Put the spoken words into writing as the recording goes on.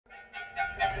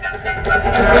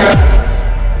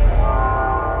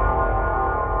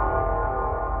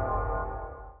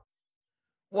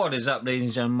What is up, ladies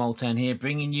and gentlemen? Molten here,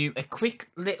 bringing you a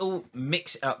quick little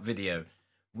mix-up video.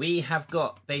 We have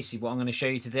got, basically what I'm going to show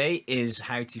you today is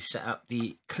how to set up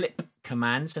the clip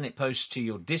commands, and it posts to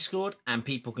your Discord, and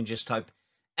people can just type !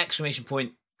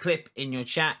 clip in your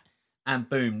chat, and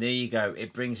boom, there you go.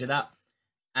 It brings it up,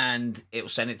 and it will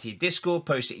send it to your Discord,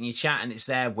 post it in your chat, and it's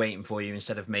there waiting for you,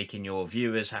 instead of making your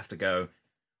viewers have to go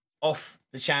off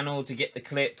the channel to get the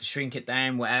clip, to shrink it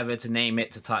down, whatever, to name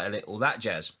it, to title it, all that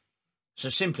jazz. So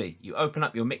simply, you open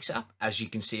up your mixitup, as you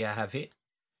can see I have here.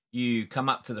 You come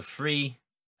up to the three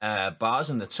bars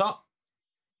on the top.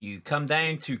 You come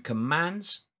down to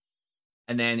commands,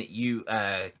 and then you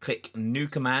click new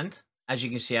command. As you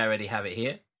can see, I already have it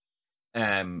here.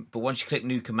 But once you click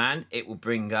new command, it will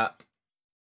bring up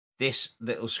this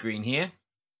little screen here.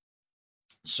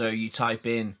 So you type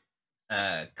in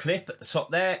clip at the top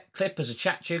there, clip as a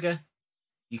chat trigger.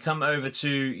 You come over to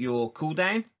your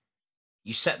cooldown.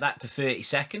 You set that to 30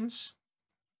 seconds.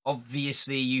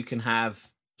 Obviously, you can have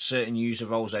certain user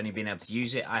roles only being able to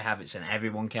use it. I have it so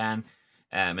everyone can.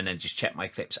 And then just check my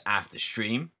clips after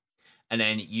stream. And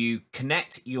then you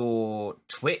connect your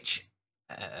Twitch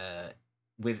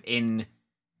within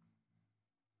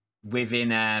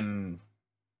mixitup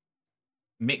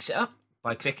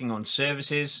by clicking on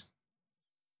services.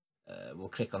 We'll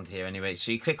click onto here anyway.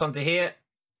 So you click onto here.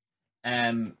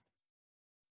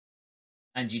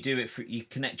 And you do it through, you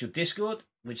connect your Discord,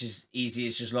 which is easy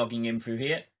as just logging in through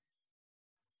here.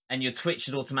 And your Twitch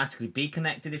should automatically be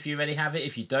connected if you already have it.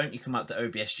 If you don't, you come up to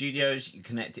OBS Studios, you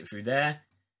connect it through there.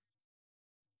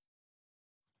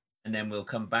 And then we'll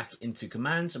come back into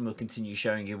commands and we'll continue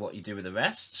showing you what you do with the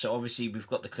rest. So obviously we've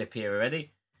got the clip here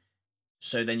already.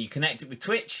 So then you connect it with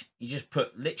Twitch. You just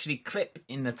put literally clip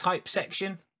in the type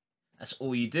section. That's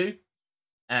all you do.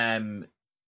 The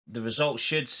results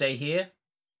should say here,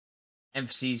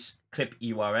 emphasis clip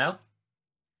URL.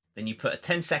 Then you put a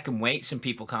 10-second wait so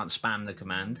people can't spam the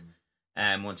command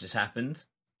once it's happened.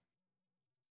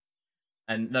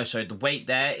 And no, sorry, the wait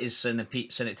there is so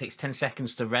it takes 10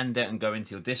 seconds to render and go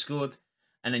into your Discord.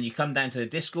 And then you come down to the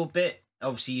Discord bit.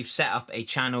 Obviously, you've set up a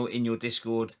channel in your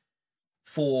Discord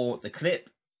for the clip.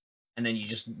 And then you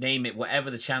just name it whatever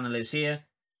the channel is here.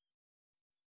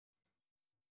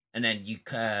 And then you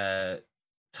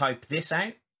type this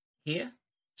out here.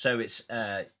 So it's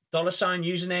 $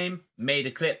 username, made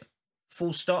a clip,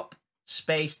 full stop,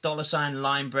 space, $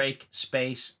 line break,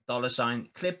 space,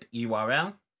 $ clip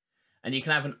URL. And you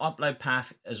can have an upload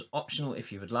path as optional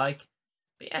if you would like.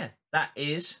 But yeah, that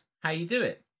is how you do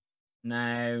it.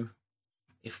 Now,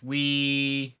 if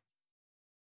you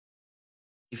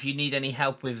need any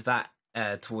help with that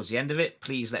towards the end of it,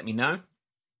 please let me know.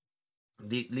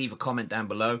 Leave a comment down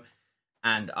below,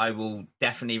 and I will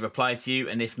definitely reply to you.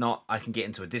 And if not, I can get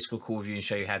into a Discord call with you and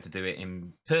show you how to do it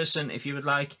in person if you would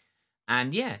like.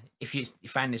 And yeah, if you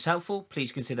found this helpful,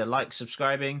 please consider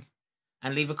subscribing,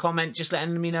 and leave a comment just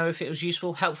letting me know if it was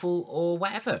useful, helpful, or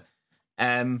whatever.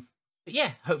 But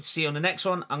yeah, hope to see you on the next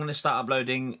one. I'm going to start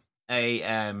uploading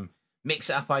a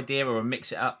mix-it-up idea or a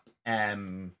mix-it-up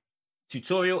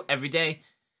tutorial every day.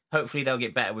 Hopefully they'll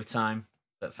get better with time.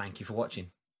 But thank you for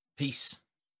watching. Peace.